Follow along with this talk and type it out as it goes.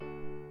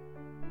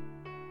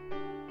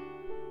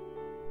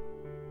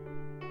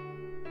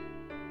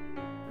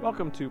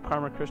Welcome to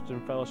Parma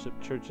Christian Fellowship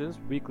Church's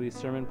weekly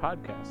sermon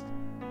podcast.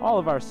 All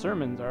of our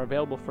sermons are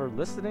available for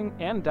listening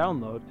and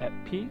download at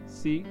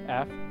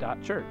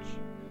pcf.church.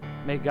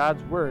 May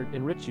God's Word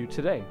enrich you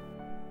today.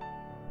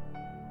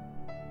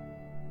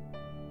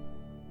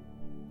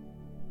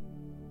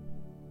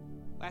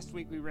 Last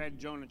week we read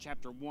Jonah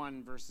chapter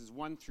 1, verses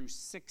 1 through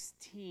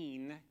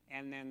 16,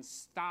 and then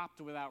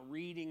stopped without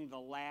reading the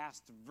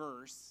last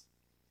verse.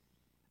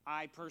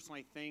 I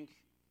personally think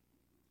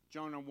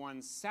Jonah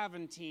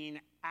 1:17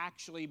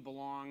 actually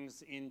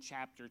belongs in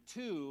chapter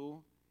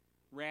 2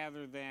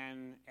 rather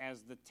than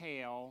as the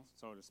tail,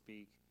 so to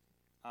speak,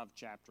 of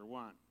chapter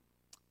 1.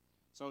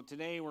 So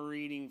today we're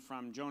reading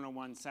from Jonah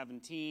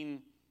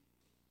 1:17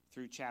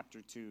 through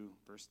chapter 2,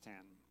 verse 10.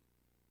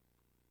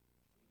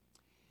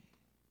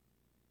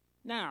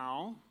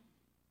 Now,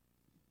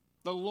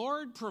 the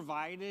Lord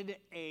provided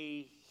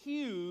a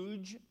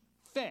huge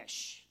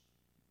fish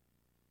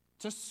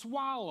to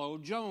swallow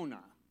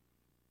Jonah.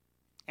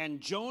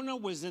 And Jonah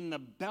was in the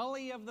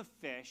belly of the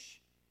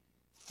fish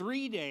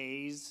 3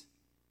 days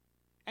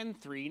and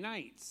 3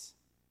 nights.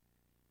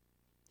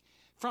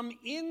 From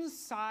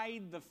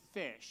inside the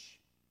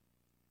fish,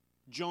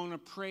 Jonah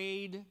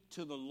prayed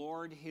to the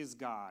Lord his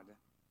God.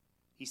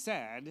 He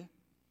said,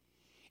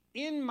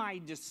 "In my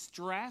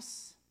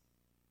distress,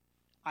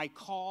 I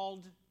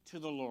called to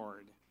the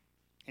Lord,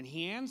 and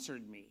he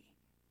answered me.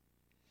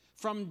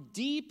 From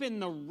deep in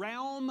the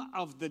realm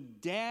of the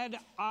dead,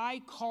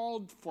 I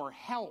called for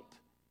help,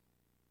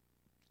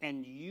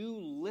 and you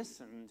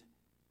listened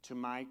to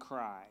my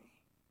cry.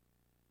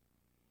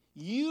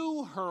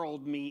 You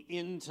hurled me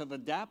into the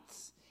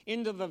depths,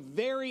 into the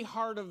very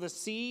heart of the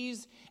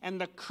seas, and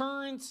the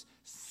currents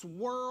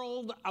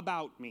swirled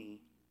about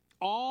me.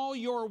 All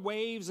your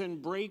waves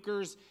and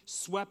breakers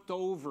swept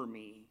over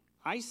me.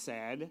 I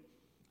said,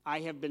 I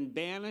have been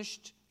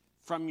banished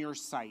from your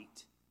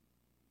sight.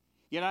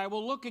 Yet I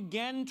will look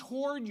again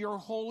toward your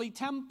holy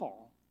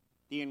temple.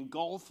 The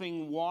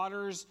engulfing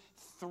waters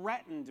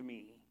threatened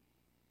me.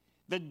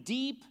 The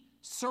deep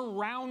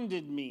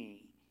surrounded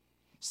me.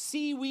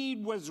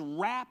 Seaweed was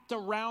wrapped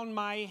around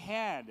my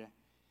head.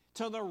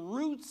 To the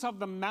roots of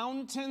the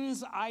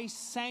mountains I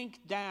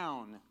sank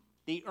down.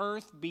 The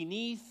earth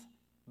beneath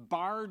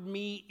barred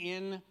me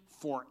in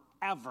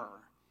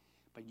forever.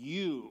 But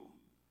you,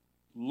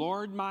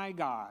 Lord my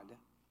God,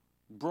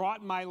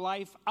 brought my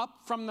life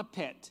up from the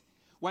pit.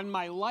 When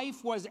my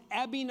life was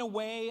ebbing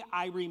away,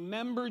 I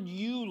remembered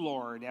you,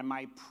 Lord, and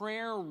my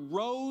prayer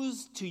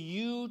rose to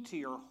you, to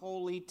your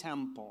holy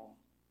temple.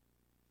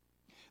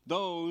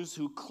 Those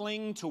who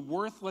cling to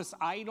worthless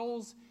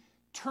idols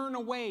turn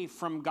away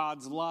from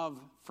God's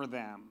love for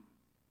them.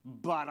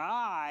 But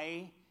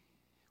I,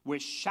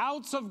 with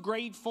shouts of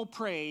grateful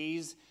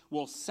praise,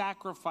 will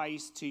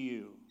sacrifice to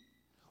you.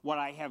 What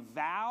I have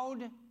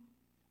vowed,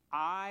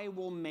 I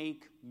will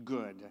make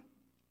good.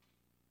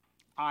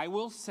 I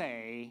will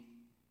say,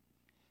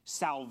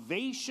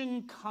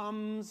 salvation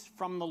comes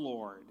from the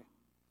Lord.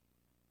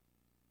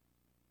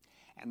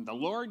 And the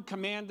Lord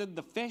commanded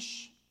the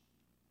fish,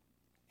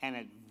 and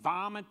it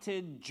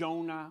vomited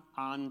Jonah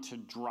onto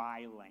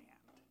dry land.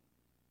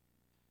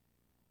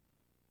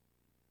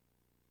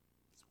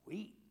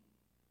 Sweet.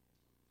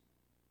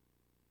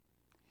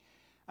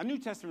 A New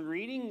Testament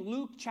reading,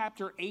 Luke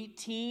chapter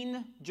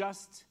 18,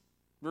 just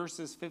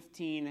verses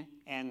 15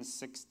 and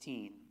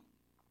 16.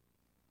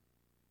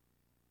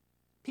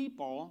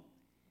 People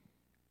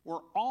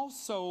were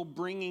also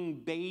bringing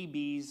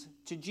babies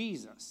to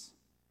Jesus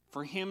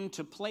for him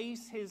to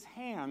place his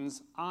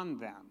hands on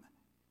them.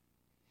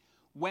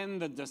 When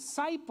the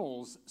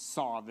disciples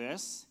saw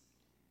this,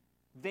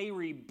 they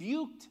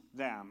rebuked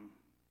them.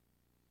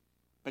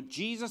 But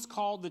Jesus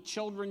called the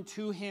children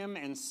to him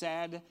and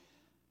said,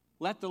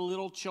 "Let the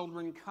little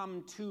children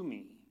come to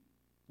me.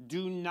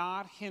 Do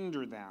not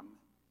hinder them.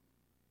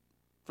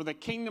 For the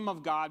kingdom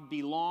of God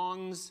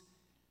belongs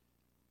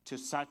to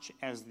such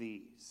as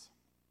these."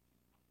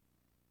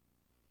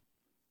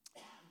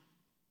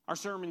 Our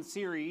sermon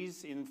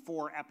series in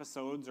 4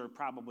 episodes, or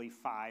probably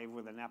 5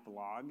 with an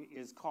epilogue,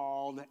 is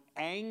called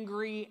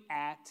Angry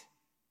at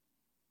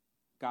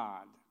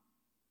God.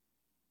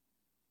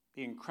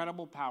 The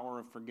incredible power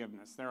of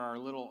forgiveness. There are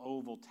little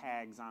oval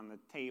tags on the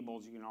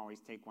tables. You can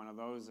always take one of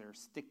those. They're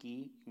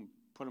sticky. You can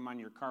put them on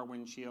your car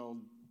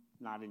windshield,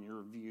 not in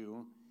your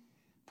view.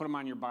 Put them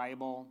on your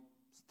Bible.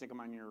 Stick them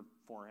on your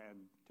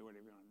forehead. Do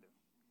whatever you want to do.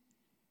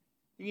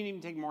 You can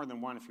even take more than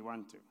one if you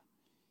want to.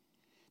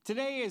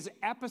 Today is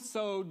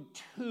episode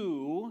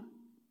 2.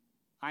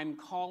 I'm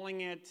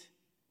calling it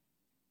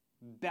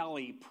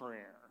Belly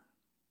Prayer.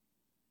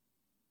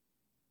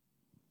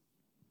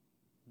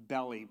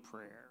 Belly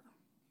Prayer.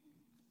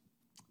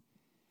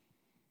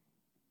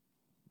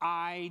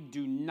 I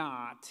do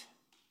not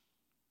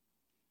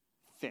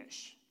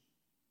fish.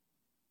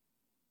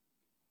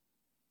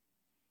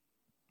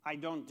 I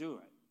don't do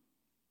it.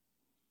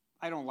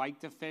 I don't like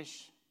to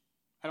fish.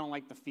 I don't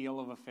like the feel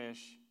of a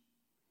fish.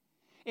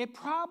 It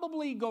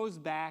probably goes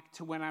back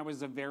to when I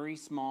was a very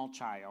small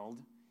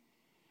child.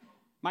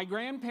 My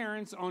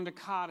grandparents owned a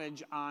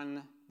cottage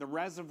on the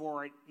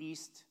reservoir at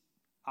East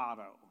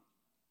Otto,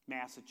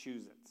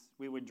 Massachusetts.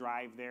 We would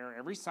drive there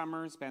every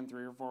summer, spend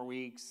 3 or 4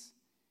 weeks.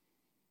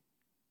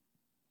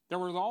 There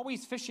were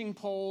always fishing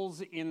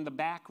poles in the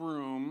back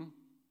room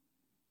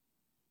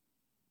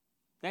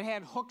that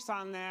had hooks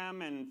on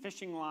them and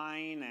fishing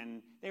line,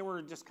 and they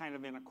were just kind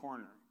of in a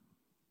corner.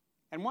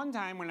 And one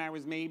time when I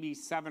was maybe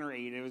 7 or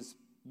 8, it was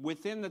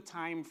within the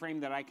time frame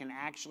that I can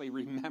actually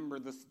remember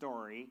the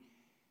story,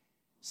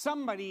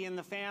 somebody in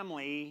the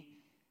family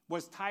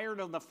was tired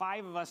of the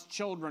 5 of us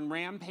children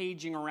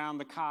rampaging around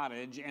the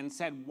cottage and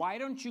said, "Why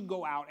don't you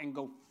go out and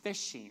go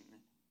fishing?"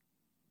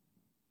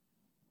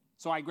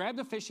 So I grabbed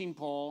a fishing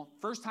pole,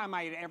 first time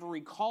I had ever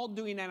recalled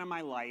doing that in my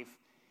life,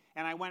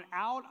 and I went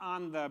out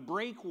on the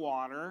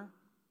breakwater,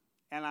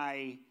 and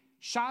I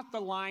shot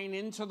the line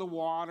into the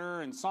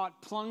water and saw it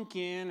plunk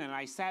in, and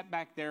I sat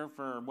back there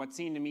for what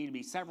seemed to me to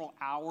be several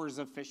hours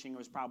of fishing. It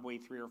was probably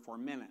 3 or 4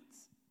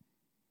 minutes.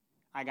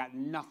 I got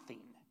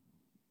nothing.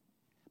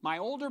 My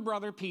older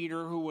brother,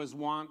 Peter, who was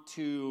wont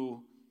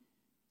to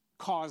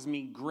cause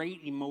me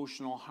great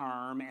emotional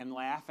harm and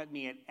laugh at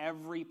me at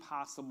every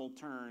possible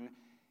turn,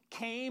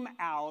 came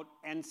out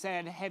and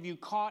said, "Have you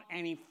caught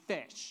any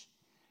fish?"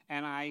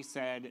 And I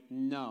said,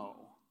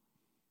 "No."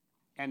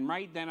 And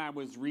right then I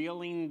was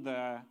reeling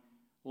the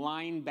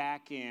line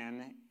back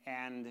in,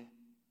 and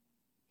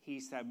he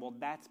said, "Well,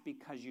 that's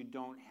because you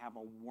don't have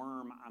a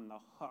worm on the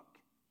hook."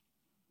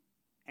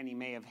 And he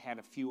may have had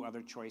a few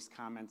other choice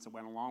comments that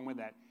went along with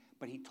that,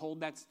 but he told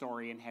that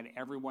story and had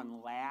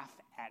everyone laugh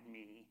at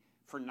me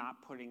for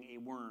not putting a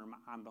worm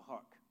on the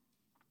hook.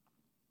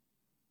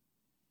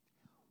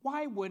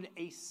 Why would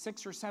a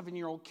 6 or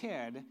 7-year-old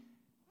kid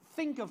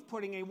think of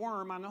putting a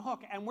worm on the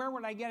hook? And where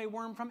would I get a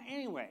worm from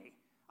anyway?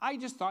 I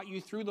just thought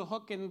you threw the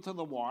hook into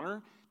the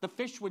water, the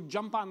fish would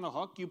jump on the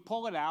hook, you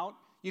pull it out,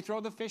 you throw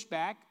the fish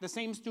back, the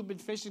same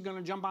stupid fish is going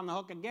to jump on the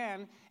hook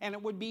again, and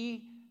it would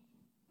be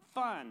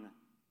fun.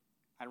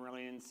 I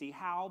really didn't see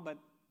how, but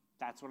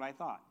that's what I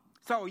thought.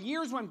 So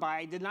years went by,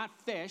 I did not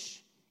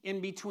fish in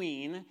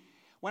between.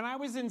 When I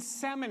was in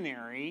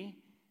seminary,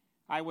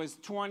 I was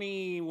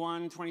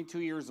 21, 22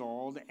 years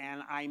old,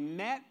 and I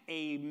met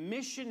a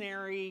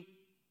missionary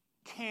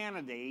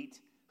candidate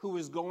who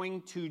was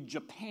going to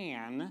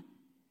Japan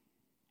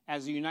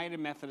as a United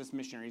Methodist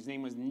missionary. His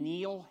name was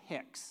Neil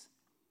Hicks.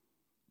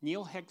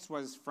 Neil Hicks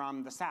was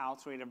from the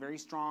South, so he had a very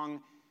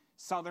strong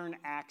Southern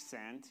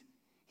accent.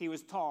 He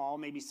was tall,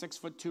 maybe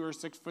 6'2" or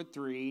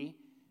 6'3",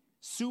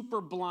 super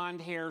blonde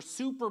hair,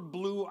 super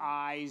blue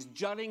eyes,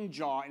 jutting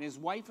jaw, and his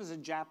wife was a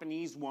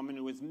Japanese woman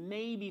who was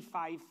maybe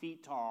 5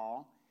 feet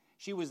tall.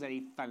 She was a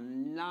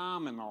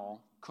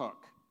phenomenal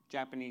cook,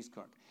 Japanese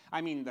cook.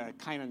 I mean, the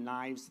kind of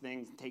knives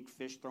things, take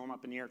fish, throw them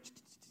up in the air,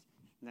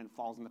 and then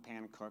falls in the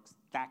pan and cooks,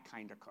 that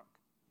kind of cook.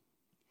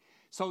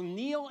 So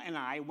Neil and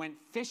I went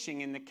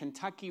fishing in the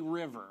Kentucky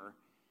River.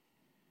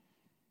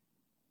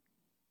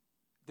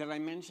 Did I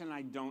mention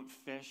I don't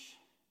fish,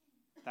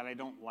 that I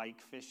don't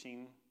like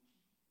fishing?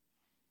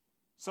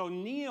 So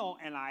Neil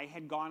and I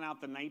had gone out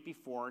the night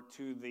before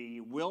to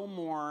the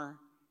Wilmore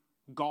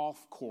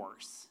golf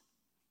course.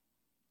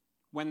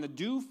 When the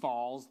dew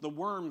falls, the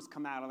worms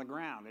come out of the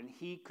ground, and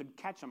he could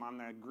catch them on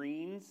the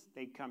greens.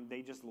 They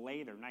just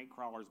lay there, night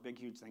crawlers, big,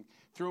 huge things.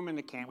 Threw them in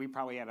the can. We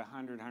probably had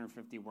 100,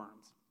 150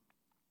 worms.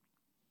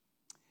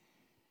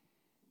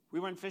 We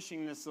went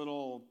fishing this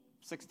little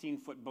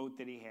 16-foot boat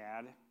that he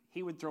had.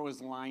 He would throw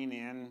his line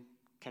in,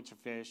 catch a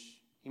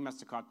fish. He must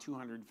have caught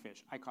 200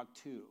 fish. I caught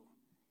 2.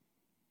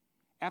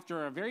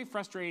 After a very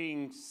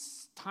frustrating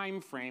time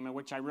frame in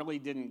which I really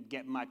didn't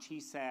get much, he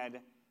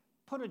said,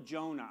 "Put a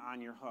Jonah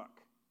on your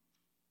hook."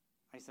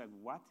 I said,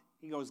 "What?"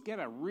 He goes, "Get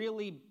a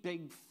really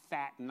big,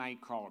 fat night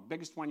crawler,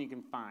 biggest one you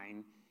can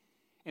find,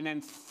 and then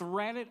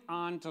thread it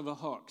onto the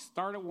hook.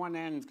 Start at one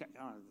end."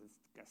 Oh,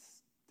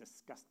 it's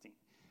disgusting.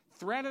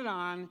 Thread it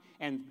on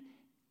and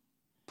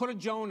put a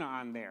Jonah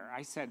on there.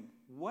 I said,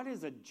 "What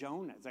is a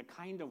Jonah? Is it a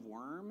kind of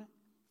worm?"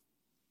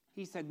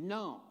 He said,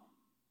 "No.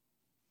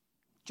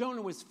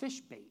 Jonah was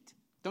fish bait.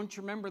 Don't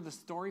you remember the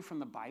story from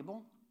the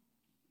Bible?"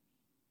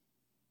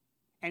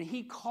 And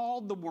he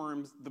called the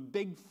worms, the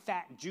big,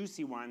 fat,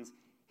 juicy ones,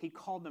 he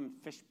called them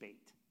fish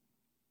bait.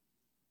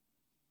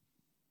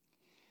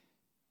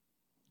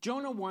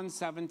 Jonah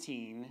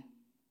 1:17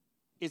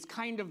 is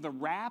kind of the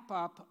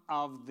wrap-up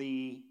of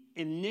the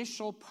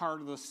initial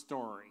part of the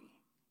story.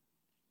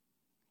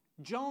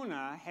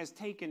 Jonah has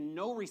taken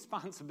no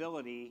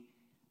responsibility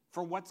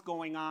for what's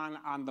going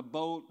on the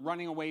boat,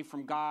 running away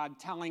from God,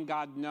 telling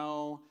God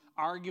no,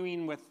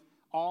 arguing with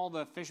all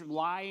the fish,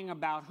 lying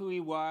about who he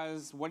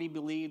was, what he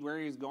believed, where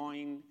he was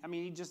going. I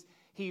mean,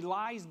 he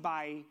lies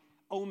by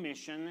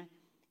omission.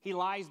 He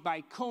lies by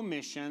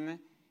commission.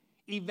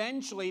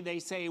 Eventually, they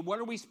say, "What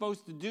are we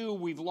supposed to do?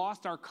 We've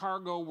lost our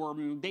cargo. We're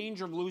in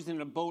danger of losing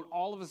the boat.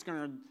 All of us are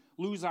going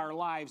to lose our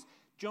lives."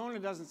 Jonah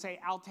doesn't say,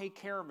 "I'll take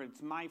care of it.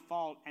 It's my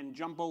fault," and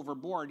jump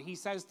overboard. He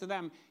says to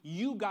them,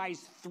 "You guys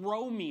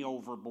throw me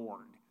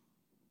overboard.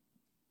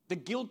 The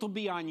guilt will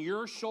be on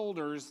your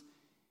shoulders.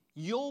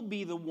 You'll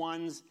be the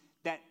ones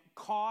that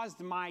caused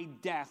my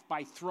death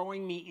by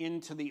throwing me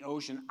into the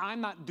ocean.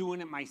 I'm not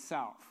doing it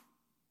myself.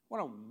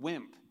 What a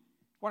wimp.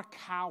 What a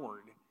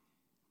coward.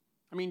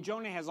 I mean,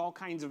 Jonah has all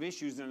kinds of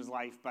issues in his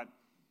life, but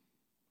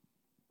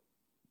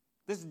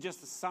this is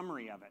just a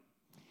summary of it.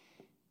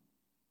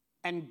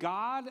 And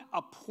God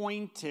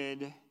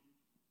appointed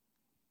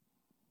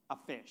a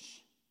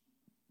fish.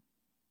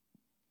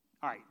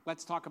 All right,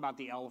 let's talk about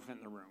the elephant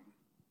in the room.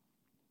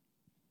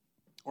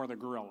 Or the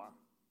gorilla.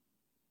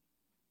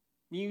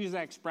 You use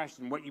that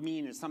expression, what you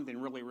mean is something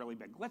really, really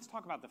big. Let's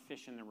talk about the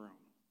fish in the room.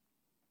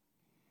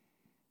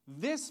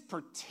 This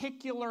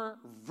particular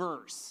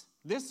verse,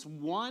 this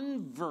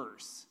one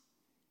verse,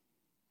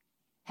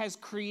 has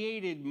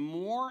created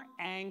more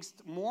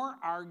angst, more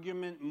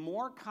argument,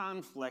 more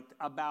conflict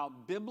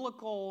about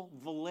biblical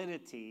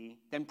validity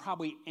than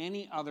probably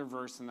any other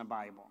verse in the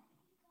Bible.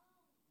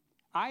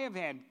 I have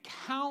had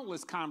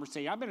countless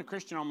conversations. I've been a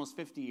Christian almost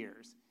 50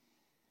 years.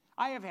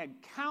 I have had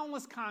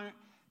countless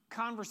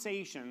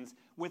conversations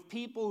with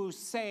people who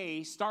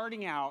say,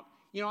 starting out,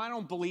 I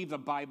don't believe the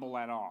Bible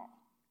at all.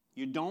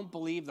 You don't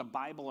believe the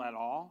Bible at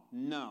all?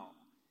 No.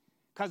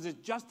 Because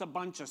it's just a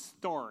bunch of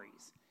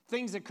stories.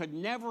 Things that could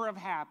never have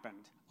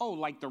happened. Oh,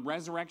 like the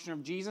resurrection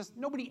of Jesus?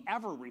 Nobody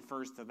ever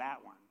refers to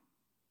that one.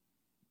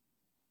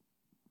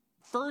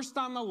 First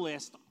on the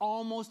list,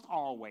 almost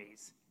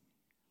always.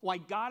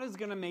 Like God is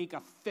going to make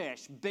a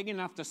fish big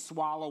enough to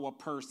swallow a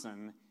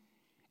person,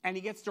 and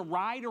he gets to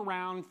ride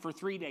around for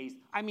 3 days.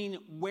 I mean,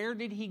 where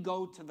did he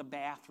go to the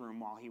bathroom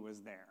while he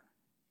was there?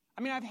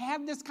 I mean, I've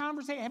had this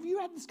conversation. Have you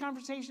had this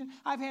conversation?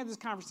 I've had this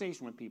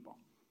conversation with people,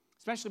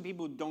 especially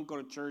people who don't go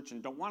to church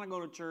and don't want to go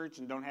to church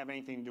and don't have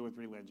anything to do with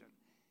religion.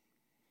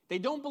 They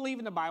don't believe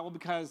in the Bible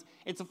because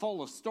it's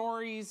full of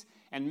stories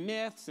and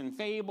myths and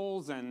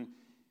fables, and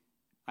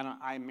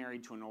I'm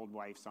married to an old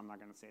wife, so I'm not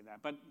going to say that,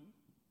 but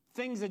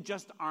things that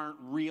just aren't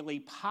really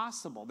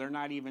possible. They're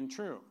not even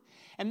true.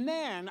 And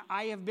then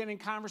I have been in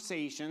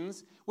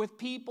conversations with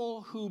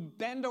people who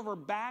bend over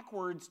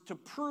backwards to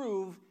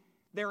prove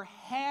there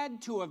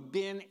had to have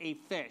been a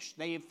fish.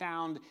 They have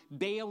found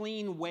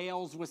baleen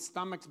whales with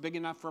stomachs big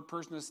enough for a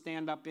person to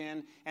stand up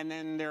in, and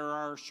then there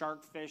are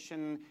shark fish,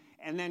 and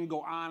then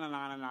go on and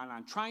on and on and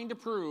on, trying to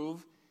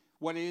prove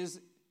what is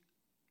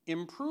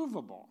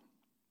improvable.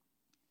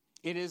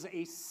 It is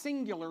a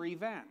singular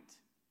event.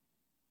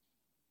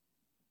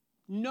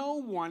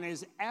 No one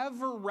has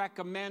ever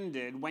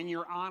recommended when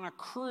you're on a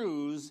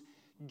cruise,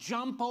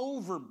 jump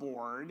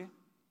overboard,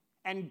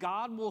 and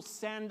God will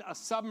send a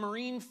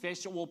submarine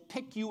fish that will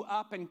pick you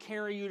up and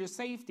carry you to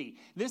safety.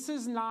 This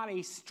is not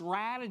a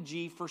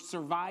strategy for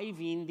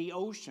surviving the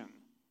ocean.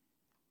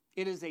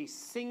 It is a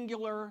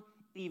singular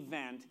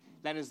event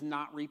that is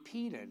not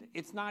repeated.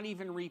 It's not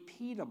even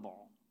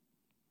repeatable.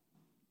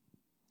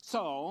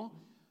 So,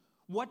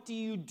 what do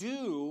you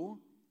do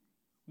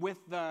with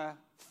the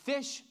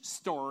fish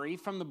story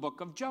from the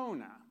book of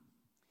Jonah?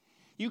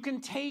 You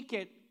can take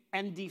it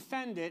and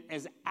defend it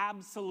as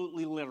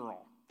absolutely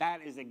literal.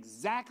 That is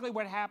exactly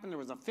what happened. There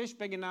was a fish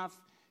big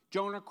enough.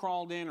 Jonah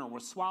crawled in or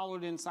was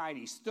swallowed inside.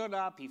 He stood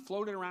up. He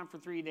floated around for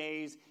 3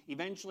 days.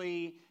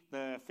 Eventually,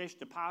 the fish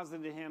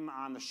deposited him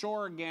on the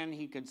shore again.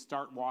 He could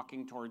start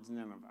walking towards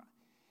Nineveh.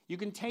 You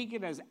can take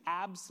it as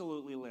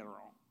absolutely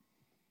literal.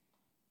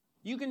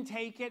 You can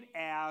take it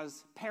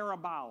as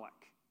parabolic.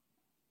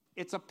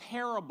 It's a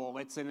parable.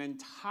 It's an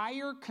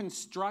entire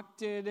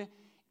constructed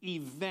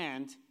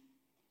event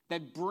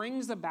that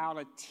brings about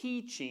a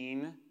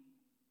teaching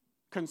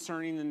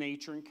concerning the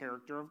nature and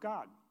character of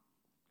God.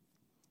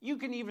 You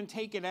can even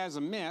take it as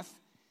a myth,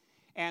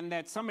 and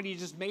that somebody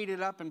just made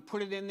it up and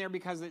put it in there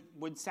because it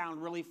would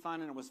sound really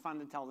fun and it was fun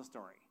to tell the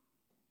story.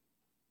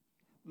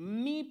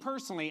 Me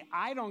personally,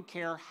 I don't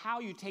care how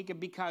you take it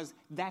because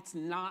that's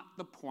not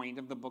the point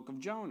of the book of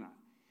Jonah.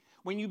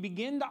 When you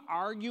begin to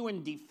argue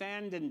and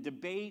defend and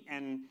debate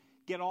and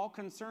get all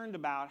concerned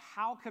about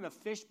how could a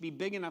fish be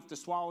big enough to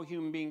swallow a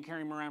human being,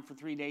 carry him around for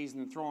 3 days,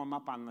 and throw him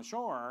up on the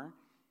shore,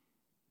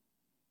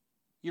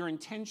 you're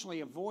intentionally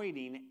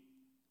avoiding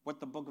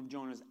what the book of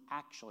Jonah is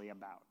actually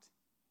about.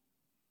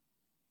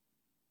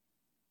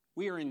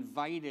 We are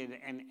invited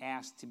and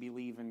asked to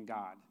believe in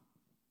God.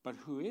 But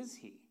who is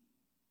he?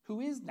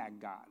 Who is that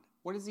God?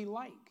 What is he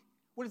like?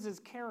 What is his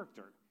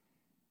character?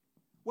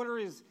 What are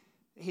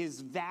his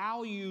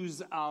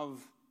values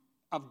of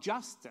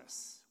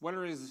justice? What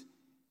are his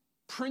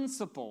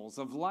principles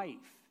of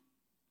life?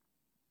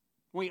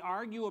 When we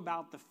argue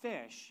about the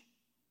fish,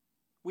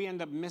 we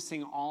end up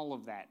missing all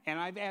of that. And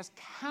I've asked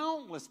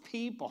countless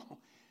people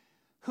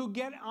who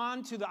get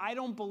onto the I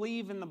don't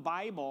believe in the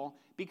Bible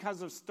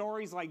because of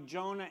stories like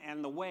Jonah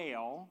and the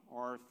whale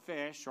or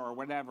fish or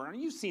whatever. And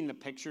you've seen the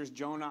pictures,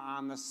 Jonah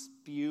on the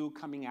spew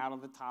coming out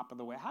of the top of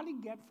the whale. How did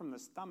he get from the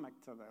stomach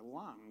to the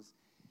lungs?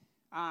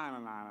 On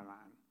and on and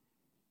on.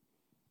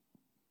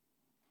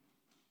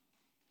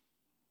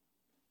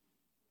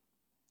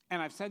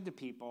 And I've said to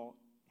people,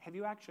 have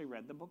you actually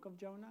read the book of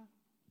Jonah?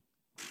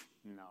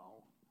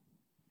 No.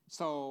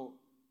 So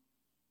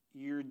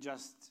you're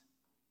just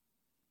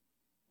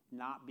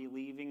not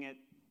believing it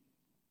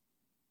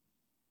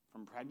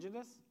From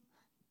prejudice?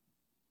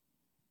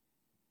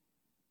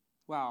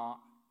 Well,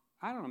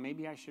 I don't know,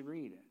 maybe I should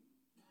read it.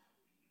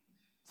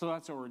 So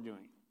that's what we're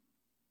doing.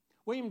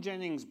 William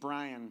Jennings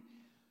Bryan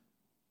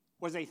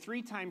was a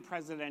 3-time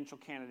presidential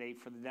candidate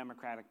for the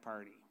Democratic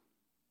Party.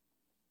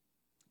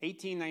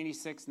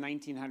 1896,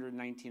 1900,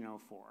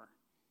 1904.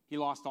 He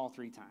lost all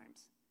 3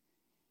 times.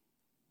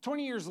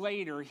 20 years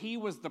later, he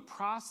was the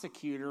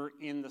prosecutor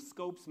in the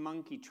Scopes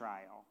monkey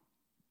trial,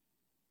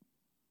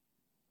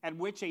 at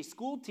which a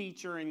school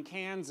teacher in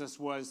Kansas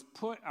was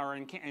put, or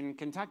in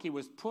Kentucky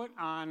was put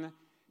on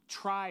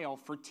trial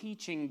for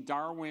teaching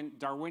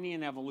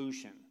Darwinian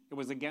evolution. It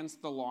was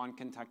against the law in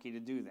Kentucky to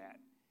do that.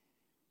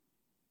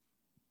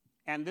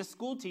 And this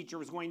school teacher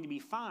was going to be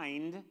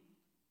fined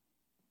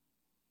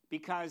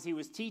because he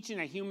was teaching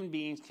that human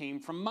beings came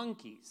from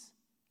monkeys.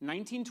 In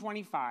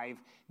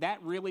 1925,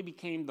 that really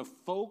became the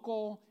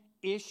focal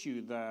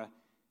issue, the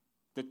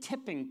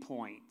tipping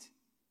point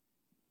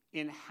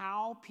in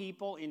how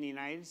people in the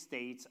United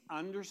States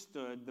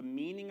understood the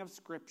meaning of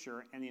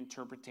Scripture and the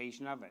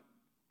interpretation of it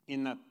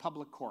in the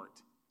public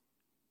court.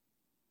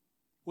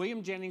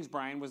 William Jennings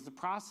Bryan was the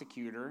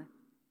prosecutor,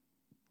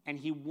 and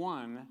he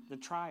won the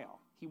trial.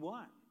 He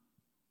won.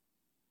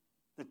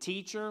 The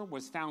teacher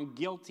was found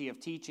guilty of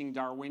teaching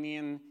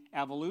Darwinian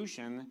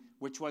evolution,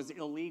 which was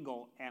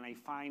illegal, and a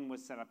fine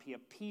was set up. He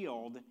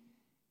appealed,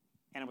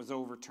 and it was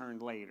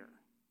overturned later.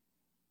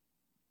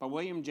 But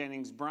William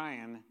Jennings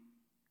Bryan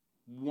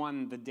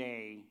won the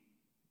day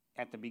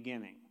at the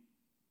beginning.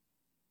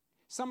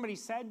 Somebody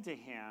said to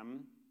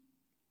him,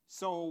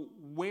 "So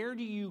where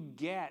do you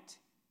get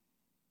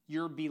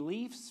your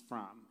beliefs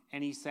from?"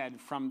 And he said,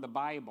 "From the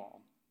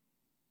Bible."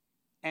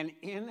 And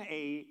in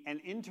an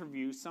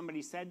interview,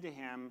 somebody said to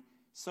him,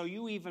 "So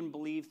you even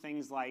believe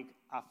things like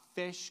a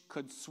fish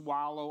could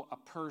swallow a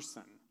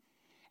person?"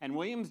 And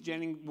William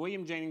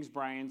Jennings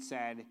Bryan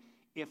said,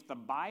 "If the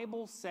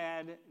Bible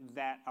said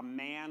that a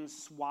man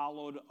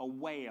swallowed a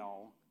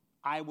whale,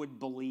 I would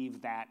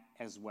believe that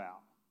as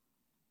well.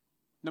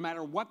 No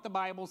matter what the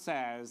Bible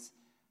says,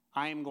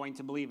 I am going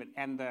to believe it."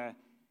 And the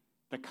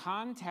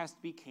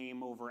contest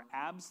became over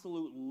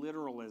absolute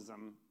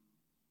literalism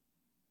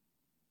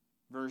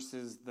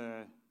versus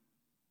the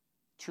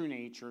true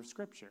nature of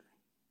Scripture.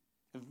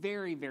 A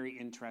very, very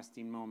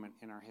interesting moment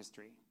in our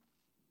history.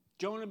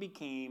 Jonah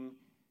became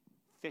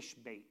fish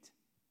bait.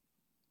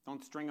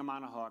 Don't string him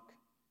on a hook.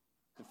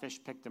 The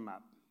fish picked him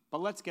up.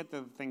 But let's get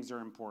to the things that are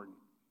important.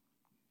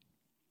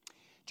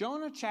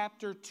 Jonah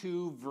chapter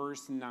 2,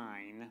 verse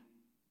 9.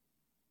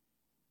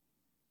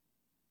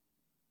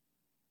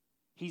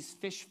 He's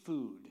fish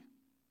food.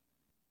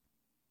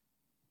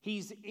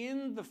 He's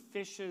in the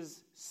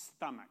fish's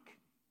stomach.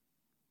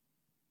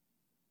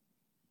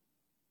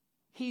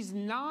 He's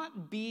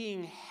not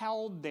being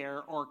held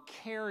there or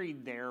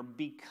carried there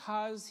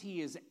because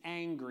he is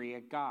angry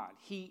at God.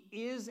 He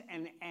is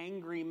an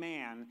angry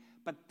man,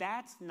 but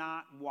that's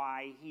not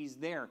why he's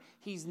there.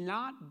 He's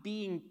not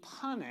being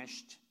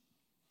punished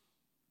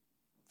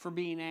for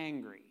being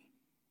angry.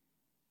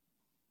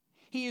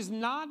 He is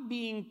not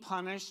being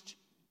punished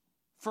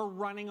for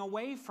running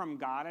away from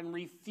God and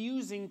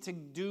refusing to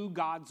do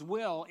God's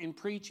will in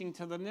preaching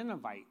to the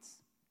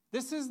Ninevites.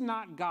 This is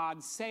not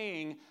God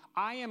saying,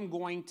 "I am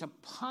going to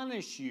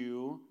punish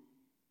you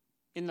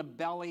in the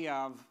belly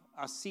of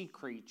a sea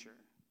creature,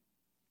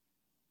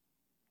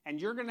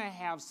 and you're going to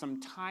have some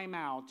time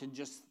out to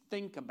just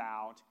think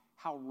about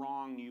how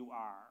wrong you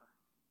are."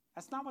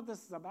 That's not what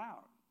this is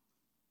about.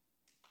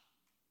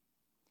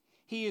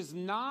 He is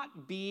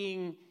not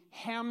being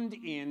hemmed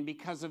in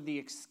because of the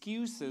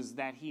excuses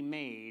that he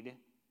made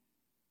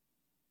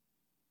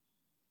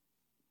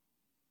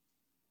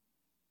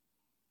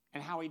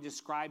and how he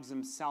describes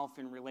himself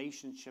in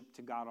relationship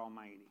to God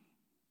Almighty.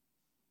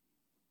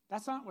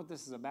 That's not what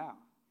this is about.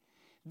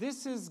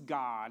 This is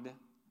God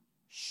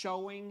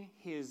showing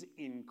his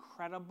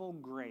incredible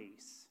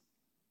grace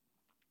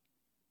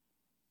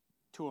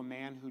to a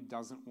man who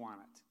doesn't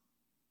want it.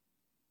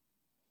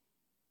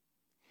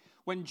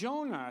 When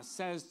Jonah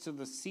says to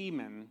the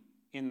seaman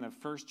in the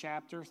first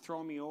chapter,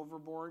 "Throw me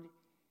overboard,"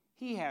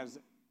 he has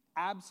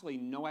absolutely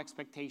no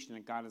expectation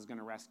that God is going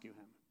to rescue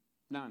him.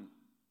 None.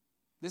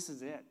 This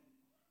is it.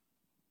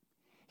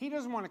 He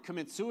doesn't want to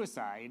commit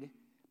suicide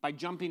by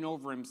jumping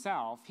over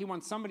himself. He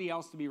wants somebody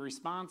else to be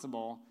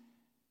responsible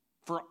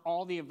for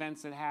all the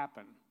events that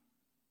happen.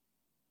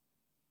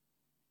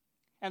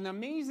 And the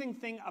amazing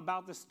thing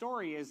about the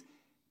story is,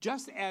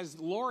 just as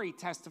Lori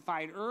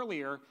testified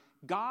earlier,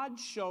 God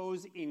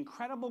shows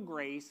incredible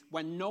grace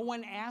when no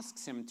one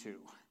asks him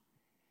to.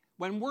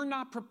 When we're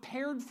not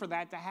prepared for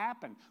that to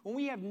happen, when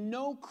we have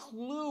no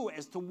clue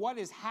as to what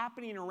is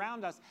happening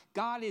around us,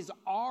 God is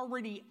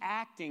already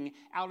acting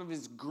out of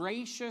his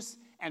gracious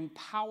and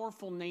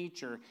powerful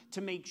nature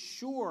to make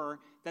sure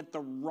that the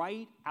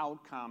right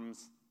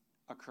outcomes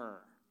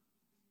occur.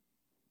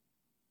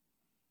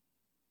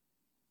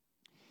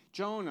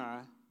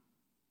 Jonah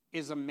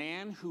is a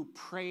man who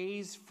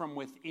prays from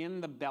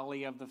within the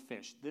belly of the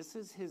fish. This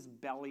is his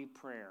belly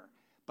prayer.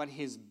 but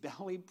his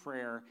belly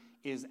prayer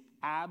is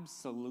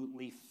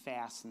absolutely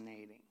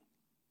fascinating.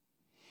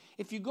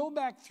 If you go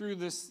back through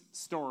this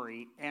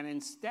story, and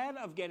instead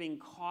of getting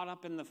caught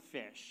up in the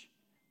fish,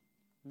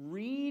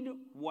 read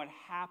what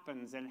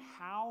happens and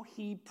how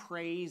he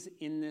prays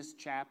in this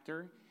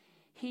chapter.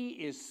 He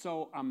is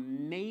so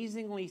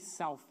amazingly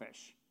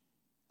selfish,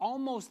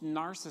 almost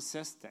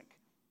narcissistic.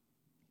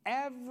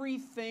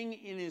 Everything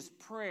in his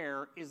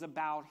prayer is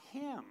about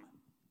him.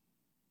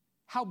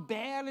 How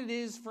bad it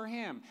is for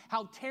him,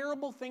 how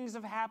terrible things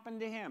have happened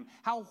to him,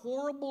 how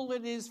horrible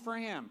it is for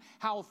him,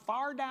 how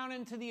far down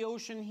into the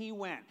ocean he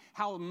went,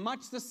 how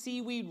much the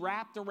seaweed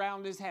wrapped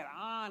around his head,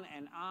 on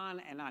and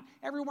on and on.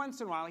 Every once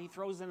in a while, he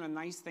throws in a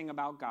nice thing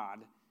about God.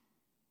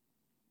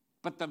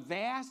 But the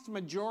vast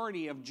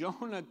majority of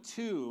Jonah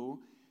 2,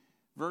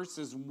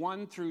 verses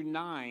 1 through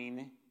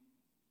 9,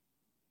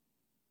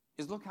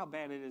 is look how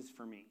bad it is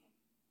for me.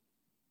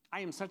 I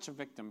am such a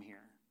victim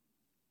here.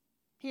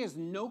 He has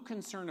no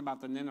concern about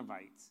the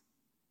Ninevites.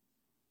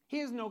 He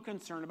has no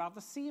concern about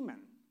the seamen.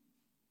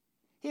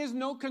 He has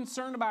no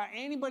concern about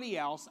anybody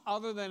else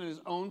other than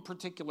his own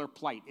particular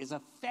plight. It's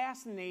a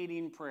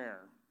fascinating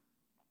prayer.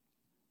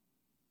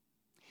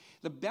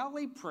 The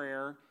belly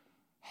prayer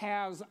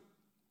has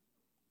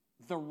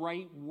the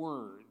right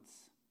words,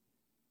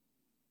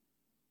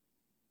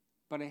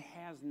 but it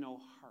has no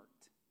heart.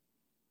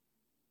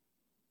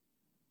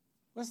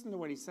 Listen to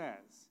what he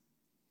says.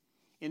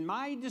 In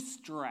my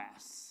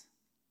distress,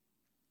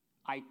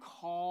 I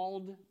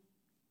called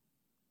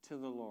to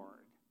the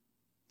Lord.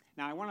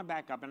 Now, I want to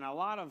back up, and a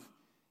lot of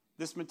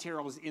this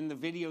material is in the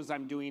videos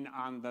I'm doing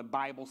on the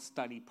Bible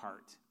study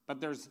part.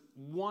 But there's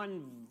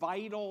one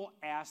vital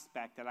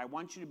aspect that I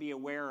want you to be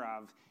aware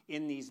of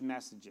in these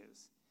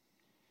messages.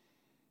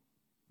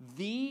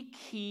 The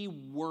key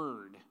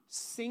word,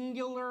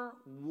 singular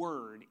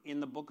word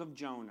in the book of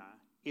Jonah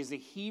is a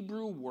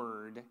Hebrew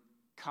word,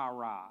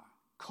 kara.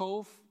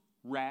 Kof,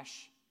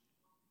 resh,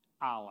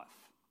 aleph.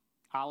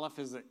 Aleph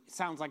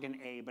sounds like an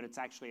A, but it's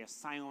actually a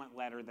silent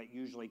letter that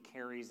usually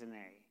carries an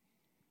A.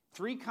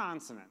 3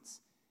 consonants,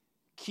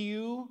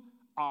 Q,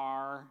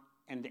 R,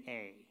 and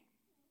A.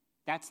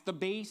 That's the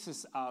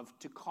basis of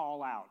to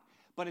call out.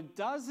 But it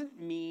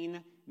doesn't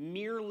mean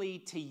merely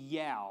to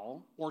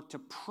yell or to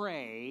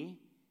pray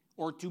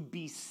or to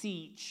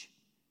beseech.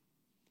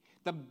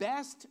 The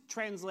best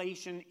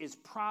translation is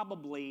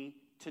probably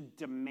to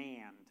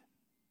demand.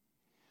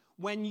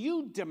 When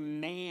you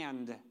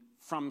demand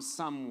from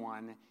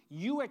someone,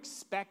 you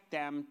expect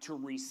them to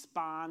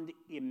respond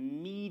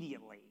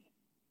immediately.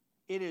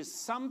 It is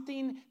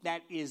something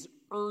that is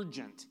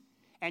urgent,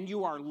 and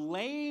you are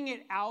laying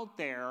it out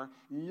there,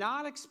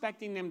 not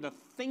expecting them to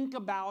think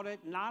about it,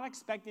 not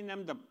expecting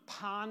them to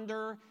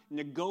ponder,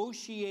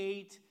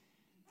 negotiate,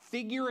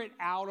 figure it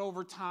out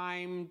over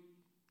time,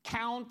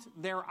 count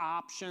their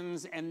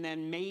options, and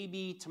then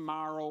maybe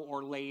tomorrow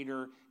or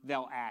later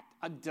they'll act.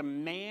 A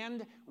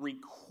demand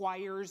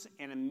requires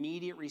an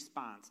immediate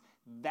response.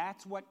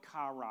 That's what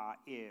kara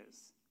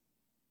is.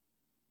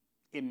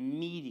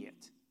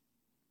 Immediate.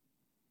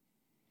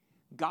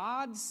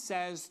 God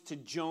says to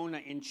Jonah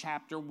in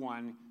chapter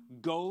 1,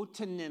 go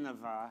to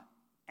Nineveh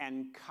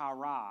and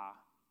kara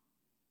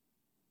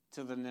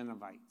to the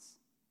Ninevites.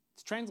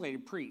 It's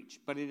translated preach,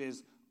 but it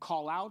is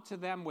call out to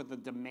them with a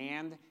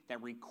demand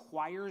that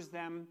requires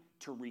them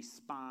to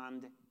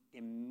respond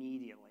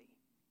immediately.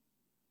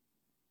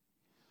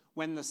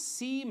 When the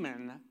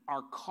seamen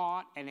are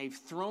caught and they've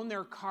thrown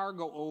their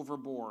cargo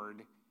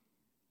overboard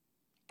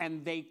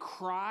and they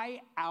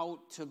cry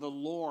out to the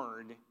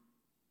Lord,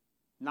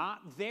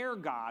 not their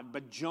God,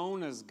 but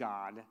Jonah's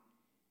God,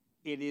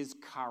 it is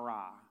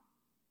kara.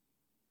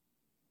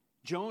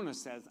 Jonah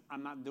says,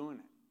 I'm not doing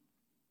it.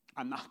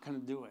 I'm not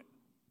going to do it.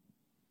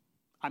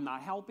 I'm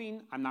not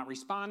helping. I'm not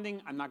responding.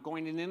 I'm not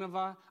going to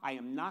Nineveh. I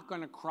am not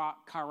going to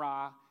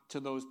kara to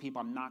those people.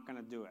 I'm not going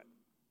to do it.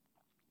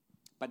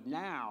 But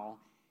now,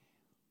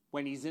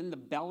 when he's in the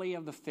belly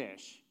of the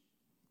fish,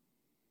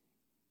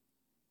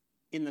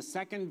 in the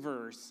second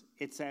verse,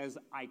 it says,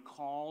 I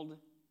called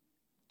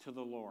to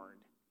the Lord.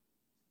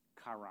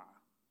 Kara.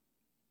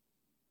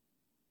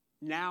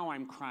 Now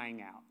I'm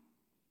crying out.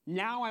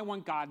 Now I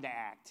want God to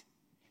act.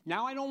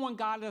 Now I don't want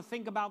God to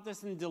think about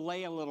this and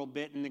delay a little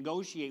bit and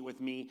negotiate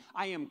with me.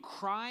 I am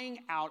crying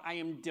out. I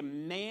am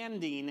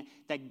demanding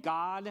that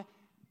God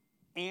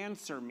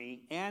answer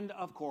me. And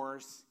of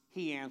course,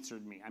 he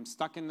answered me. I'm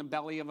stuck in the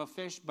belly of a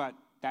fish, but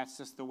that's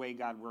just the way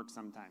God works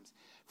sometimes.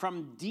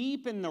 From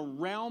deep in the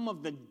realm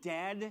of the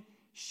dead,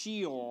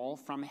 Sheol,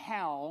 from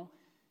hell,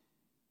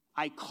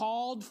 I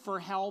called for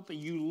help, and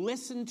you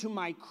listened to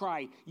my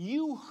cry.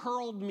 You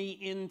hurled me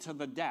into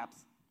the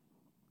depths.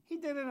 He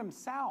did it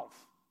himself.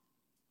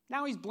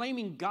 Now he's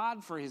blaming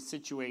God for his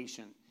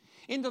situation.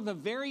 Into the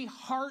very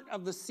heart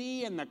of the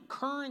sea, and the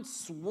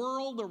currents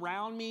swirled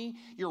around me.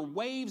 Your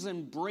waves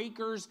and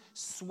breakers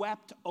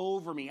swept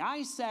over me.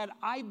 I said,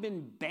 I've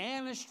been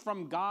banished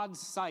from God's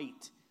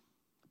sight,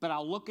 but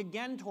I'll look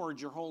again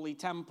towards your holy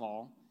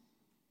temple.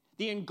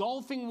 The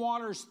engulfing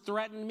waters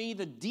threatened me.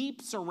 The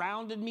deep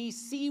surrounded me.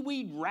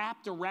 Seaweed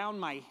wrapped around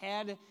my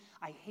head.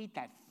 I hate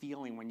that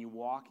feeling when you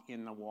walk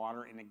in the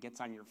water and it gets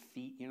on your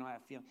feet. You know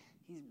that feeling?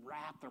 He's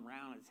wrapped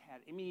around his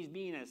head. I mean, he's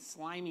being as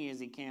slimy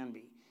as he can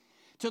be.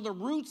 To the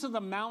roots of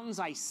the mountains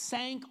I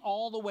sank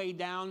all the way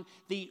down.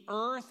 The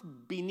earth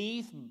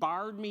beneath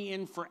barred me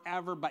in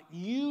forever. But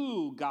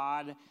you,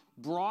 God,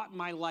 brought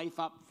my life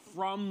up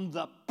from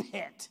the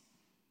pit.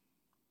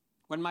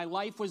 When my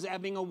life was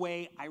ebbing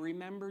away, I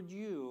remembered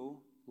you,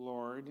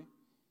 Lord.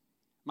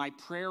 My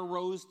prayer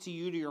rose to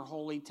you, to your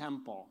holy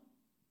temple.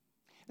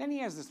 Then he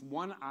has this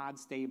one odd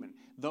statement.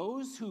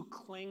 Those who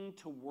cling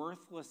to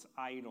worthless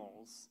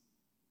idols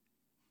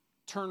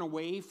turn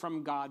away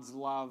from God's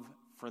love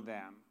for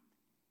them.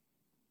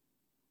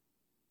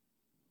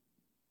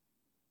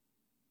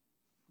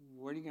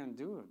 What are you going to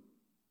do?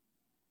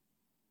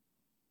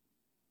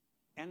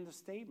 End of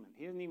statement.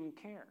 He doesn't even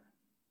care.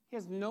 He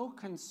has no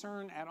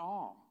concern at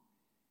all.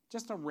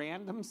 Just a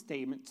random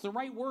statement. It's the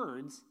right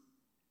words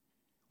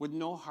with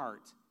no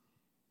heart.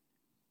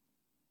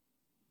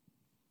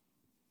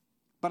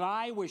 But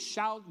I, with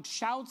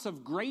shouts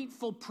of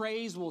grateful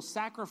praise, will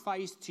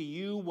sacrifice to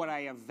you what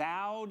I have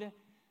vowed.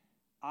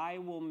 I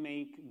will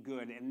make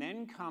good. And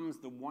then comes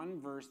the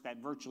one verse that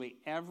virtually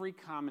every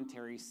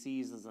commentary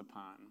seizes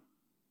upon.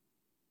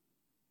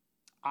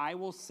 I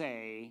will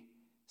say,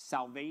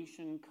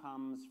 salvation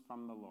comes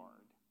from the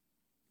Lord.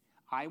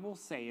 I will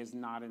say is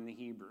not in the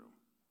Hebrew.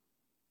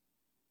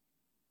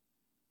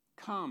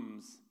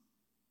 Comes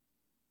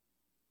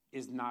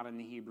is not in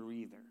the Hebrew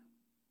either.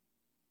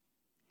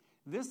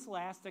 This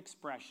last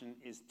expression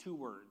is two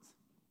words.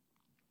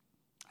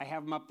 I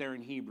have them up there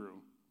in Hebrew,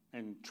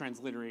 in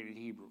transliterated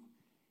Hebrew.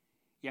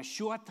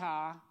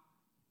 Yeshuata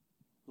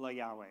la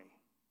Yahweh.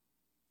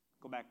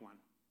 Go back one.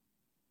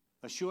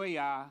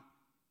 Yeshua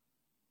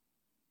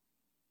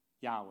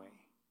Yahweh.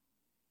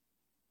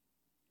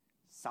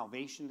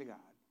 Salvation to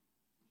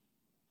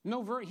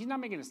God. He's not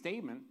making a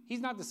statement.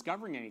 He's not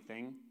discovering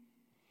anything.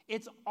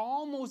 It's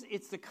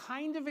the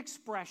kind of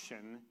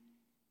expression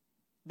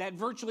that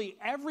virtually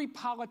every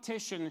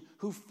politician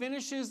who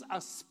finishes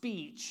a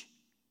speech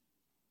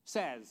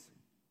says,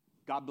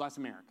 God bless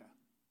America.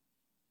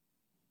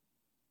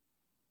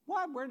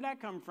 What? Where did that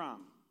come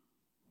from?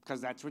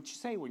 Because that's what you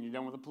say when you're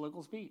done with a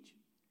political speech.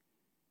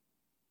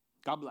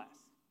 God bless.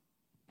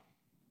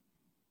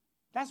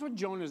 That's what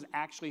Jonah is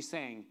actually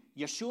saying.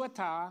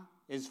 Yeshuata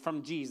is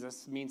from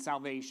Jesus, means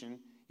salvation.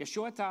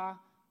 Yeshuata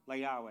la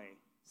Yahweh.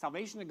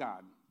 Salvation to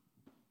God.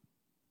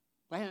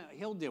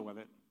 He'll deal with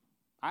it.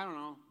 I don't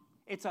know.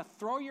 It's a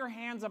throw your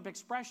hands up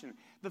expression.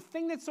 The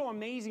thing that's so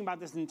amazing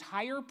about this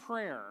entire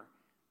prayer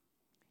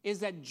is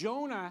that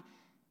Jonah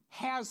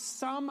has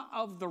some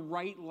of the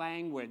right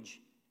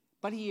language,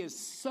 but he is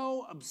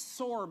so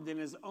absorbed in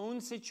his own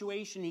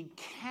situation, he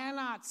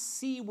cannot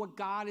see what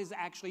God is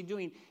actually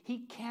doing.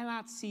 He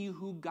cannot see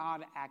who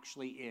God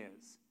actually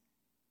is.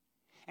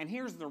 And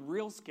here's the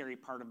real scary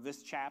part of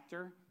this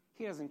chapter.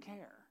 He doesn't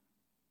care.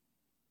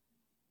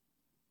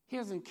 He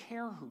doesn't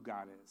care who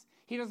God is.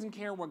 He doesn't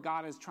care what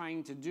God is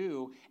trying to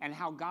do and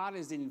how God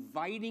is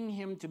inviting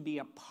him to be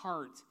a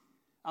part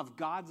of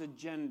God's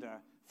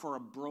agenda for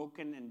a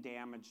broken and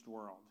damaged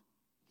world.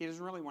 He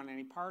doesn't really want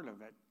any part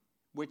of it,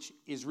 which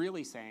is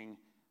really saying,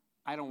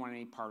 I don't want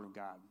any part of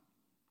God.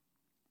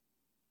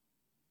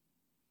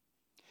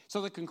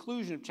 So the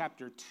conclusion of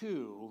chapter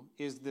 2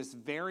 is this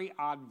very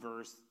odd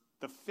verse.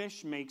 The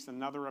fish makes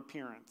another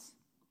appearance.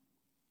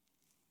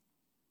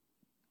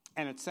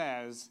 And it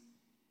says,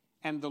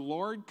 and the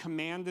Lord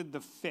commanded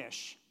the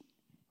fish,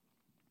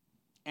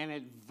 and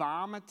it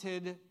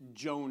vomited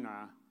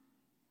Jonah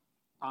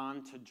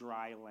onto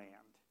dry land.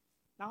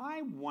 Now,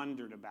 I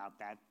wondered about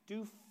that.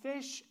 Do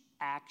fish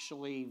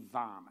actually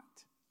vomit?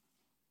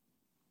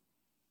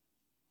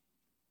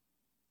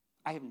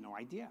 I have no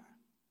idea.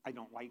 I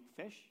don't like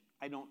fish.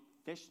 I don't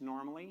fish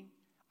normally.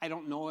 I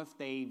don't know if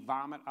they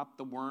vomit up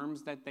the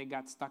worms that they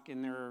got stuck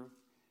in their...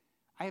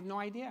 I have no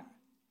idea.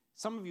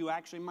 Some of you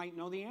actually might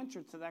know the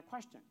answer to that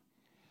question.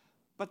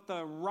 But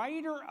the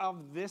writer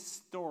of this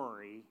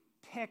story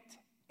picked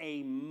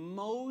a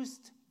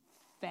most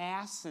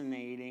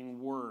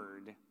fascinating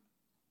word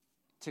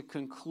to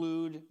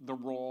conclude the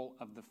role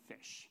of the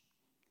fish.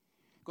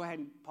 Go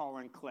ahead, Paul,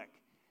 and click.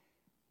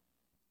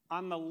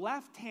 On the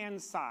left-hand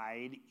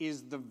side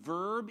is the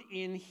verb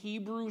in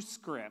Hebrew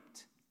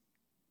script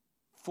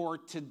for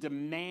to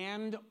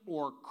demand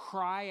or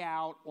cry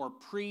out or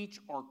preach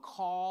or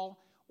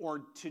call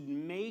or to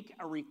make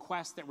a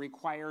request that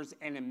requires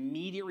an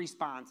immediate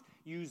response,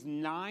 used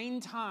 9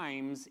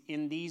 times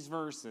in these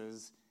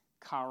verses,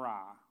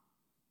 kara.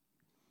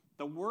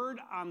 The word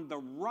on the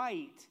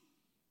right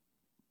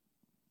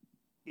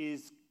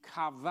is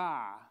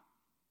kava,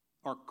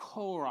 or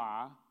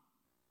korah.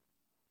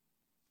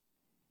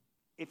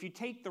 If you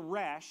take the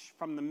resh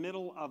from the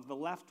middle of the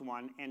left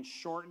one and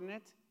shorten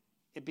it,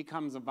 it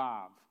becomes a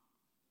vav.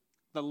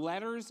 The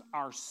letters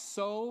are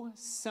so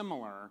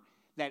similar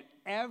that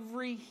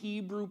every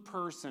Hebrew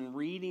person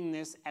reading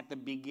this at the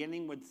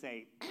beginning would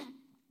say,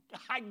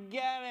 I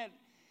get it.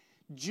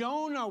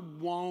 Jonah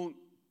won't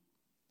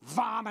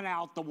vomit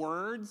out the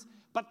words,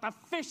 but the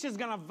fish is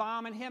going to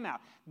vomit him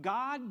out.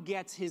 God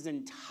gets his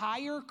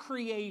entire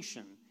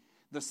creation,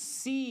 the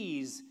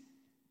seas,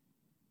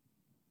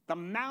 the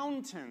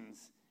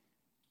mountains,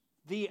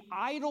 the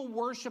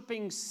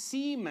idol-worshiping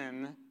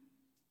seamen,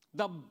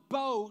 the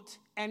boat,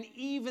 and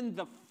even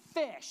the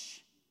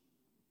fish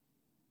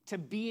to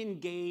be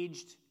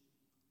engaged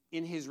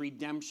in his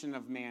redemption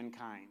of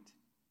mankind.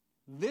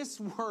 This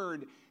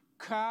word,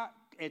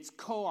 it's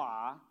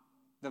koah,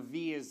 the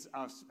V is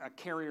a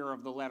carrier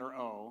of the letter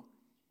O,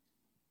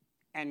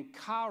 and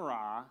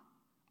kara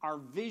are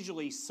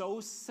visually so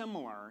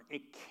similar,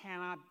 it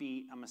cannot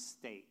be a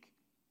mistake.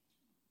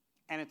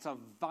 And it's a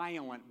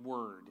violent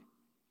word.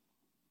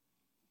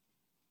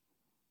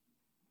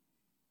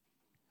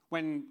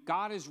 When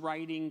God is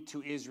writing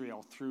to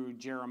Israel through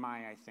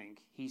Jeremiah, I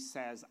think, he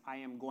says, I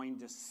am going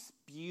to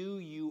spew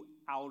you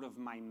out of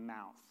my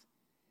mouth.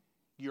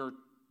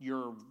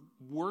 Your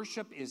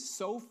worship is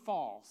so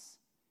false.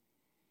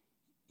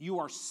 You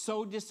are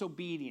so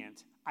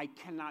disobedient. I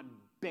cannot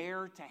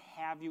bear to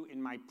have you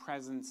in my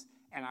presence,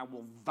 and I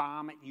will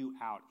vomit you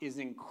out. Is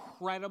an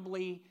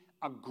incredibly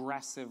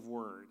aggressive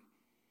word.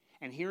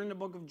 And here in the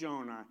book of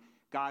Jonah,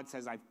 God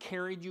says, I've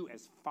carried you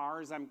as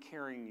far as I'm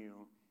carrying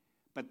you,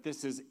 but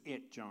this is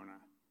it, Jonah.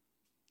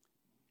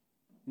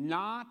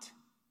 Not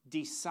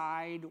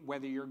decide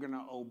whether you're going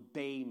to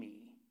obey me.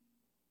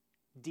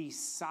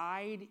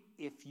 Decide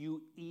if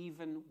you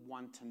even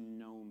want to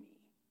know me.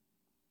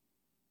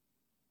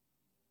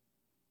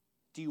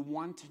 Do you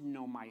want to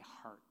know my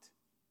heart?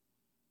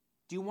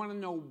 Do you want to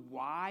know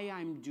why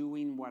I'm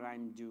doing what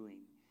I'm doing?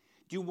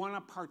 Do you want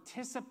to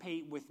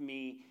participate with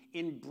me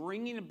in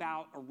bringing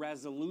about a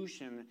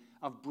resolution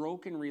of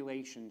broken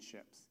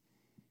relationships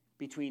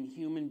between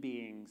human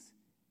beings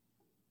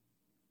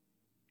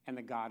and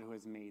the God who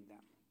has made them?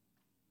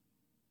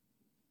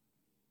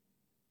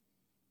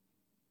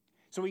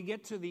 So we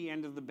get to the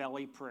end of the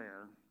belly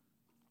prayer,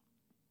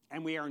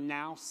 and we are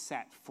now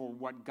set for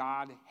what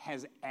God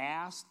has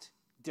asked,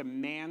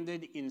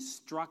 demanded,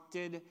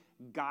 instructed,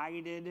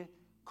 guided,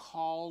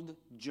 called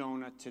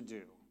Jonah to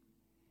do.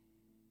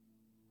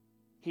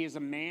 He is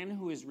a man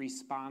who is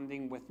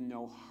responding with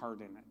no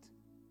heart in it.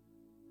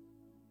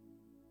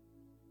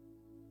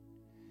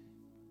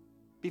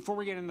 Before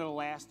we get into the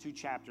last two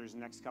chapters,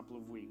 next couple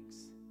of weeks,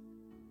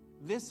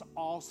 this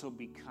also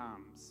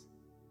becomes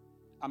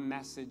a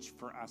message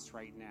for us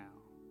right now.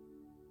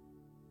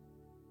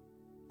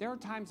 There are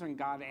times when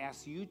God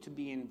asks you to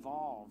be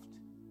involved,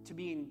 to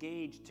be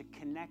engaged, to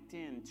connect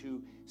in,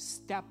 to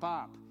step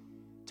up,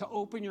 to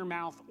open your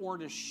mouth or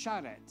to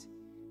shut it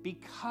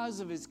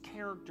because of his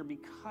character,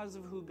 because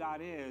of who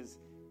God is.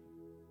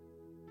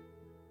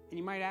 And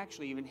you might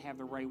actually even have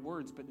the right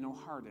words, but no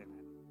heart in it.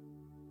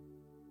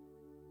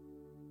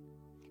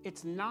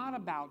 It's not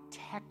about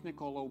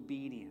technical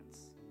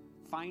obedience,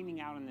 finding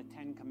out in the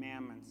Ten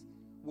Commandments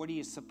what are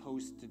you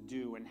supposed to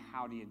do and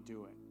how do you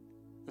do it.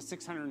 The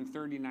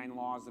 639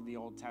 laws of the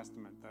Old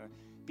Testament, the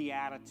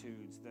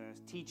Beatitudes, the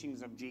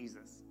teachings of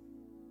Jesus.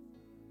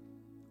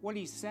 What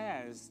he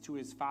says to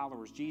his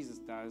followers, Jesus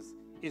does,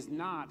 is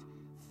not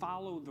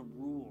follow the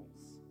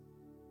rules,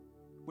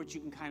 which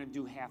you can kind of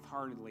do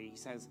half-heartedly. He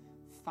says,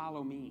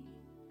 follow me.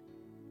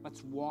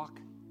 Let's walk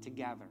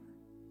together.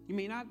 You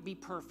may not be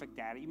perfect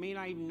at it. You may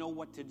not even know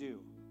what to do.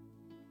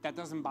 That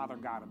doesn't bother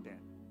God a bit.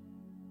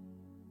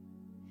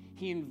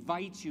 He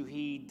invites you,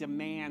 he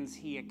demands,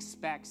 he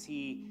expects,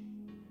 he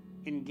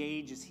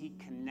engages, he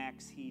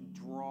connects, he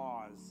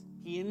draws,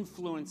 he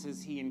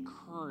influences, he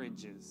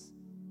encourages.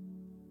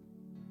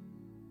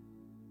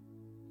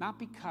 Not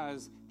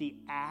because the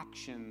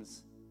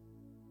actions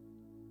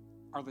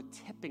are the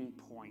tipping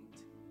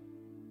point,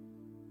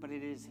 but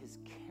it is his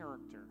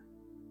character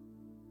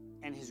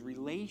and his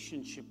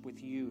relationship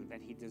with you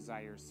that he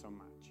desires so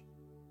much.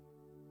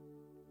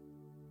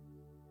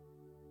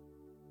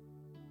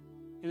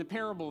 In the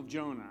parable of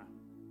Jonah,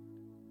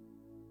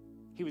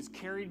 he was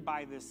carried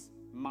by this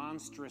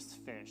monstrous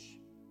fish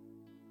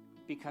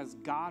because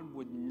God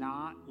would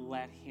not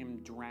let him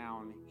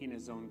drown in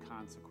his own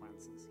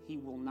consequences. He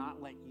will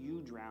not let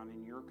you drown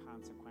in your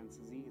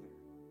consequences either.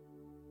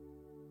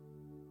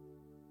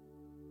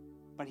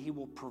 But he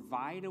will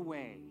provide a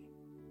way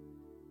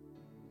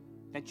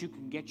that you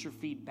can get your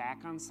feet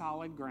back on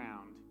solid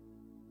ground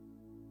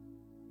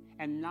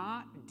and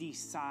not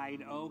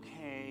decide,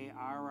 okay,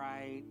 all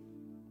right,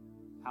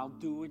 I'll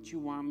do what you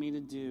want me to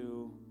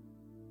do,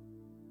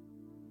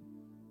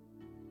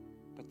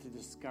 but to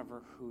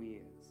discover who he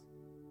is.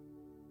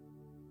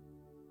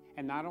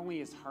 And not only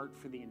his heart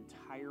for the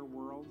entire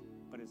world,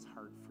 but his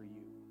heart for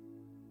you.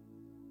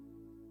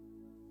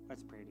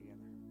 Let's pray together.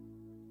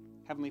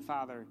 Heavenly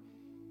Father,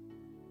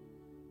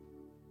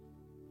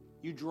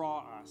 you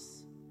draw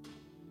us.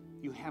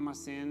 You hem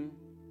us in.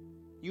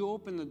 You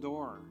open the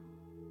door.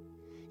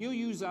 You'll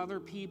use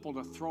other people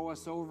to throw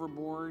us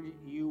overboard.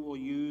 You will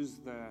use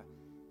the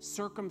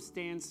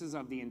circumstances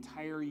of the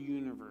entire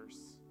universe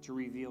to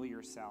reveal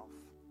yourself.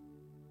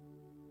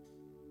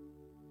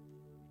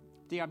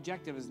 The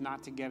objective is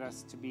not to get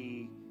us to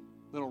be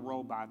little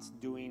robots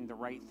doing the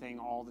right thing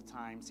all the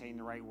time, saying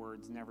the right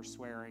words, never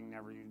swearing,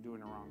 never doing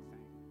the wrong thing.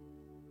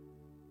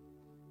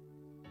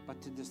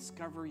 But to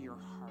discover your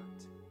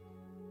heart,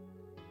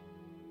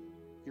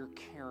 your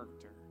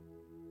character,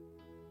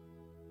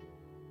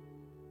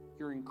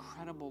 your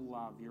incredible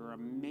love, your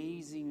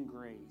amazing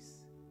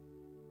grace,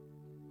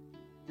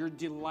 your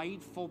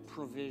delightful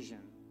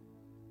provision.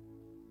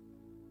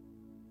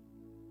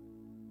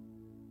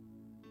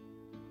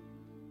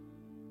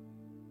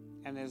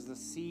 And as the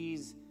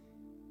seas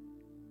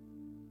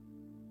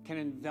can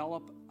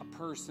envelop a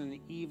person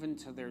even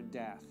to their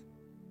death,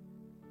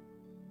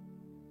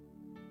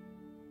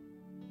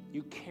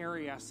 you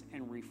carry us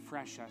and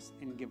refresh us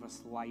and give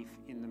us life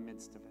in the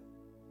midst of it.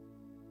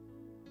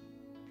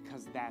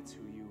 Because that's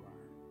who you are.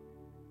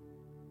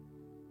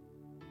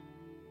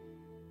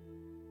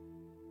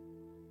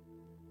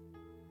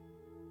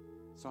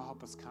 So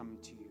help us come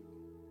to you,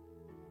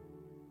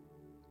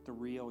 the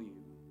real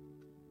you.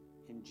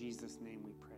 In Jesus' name we pray.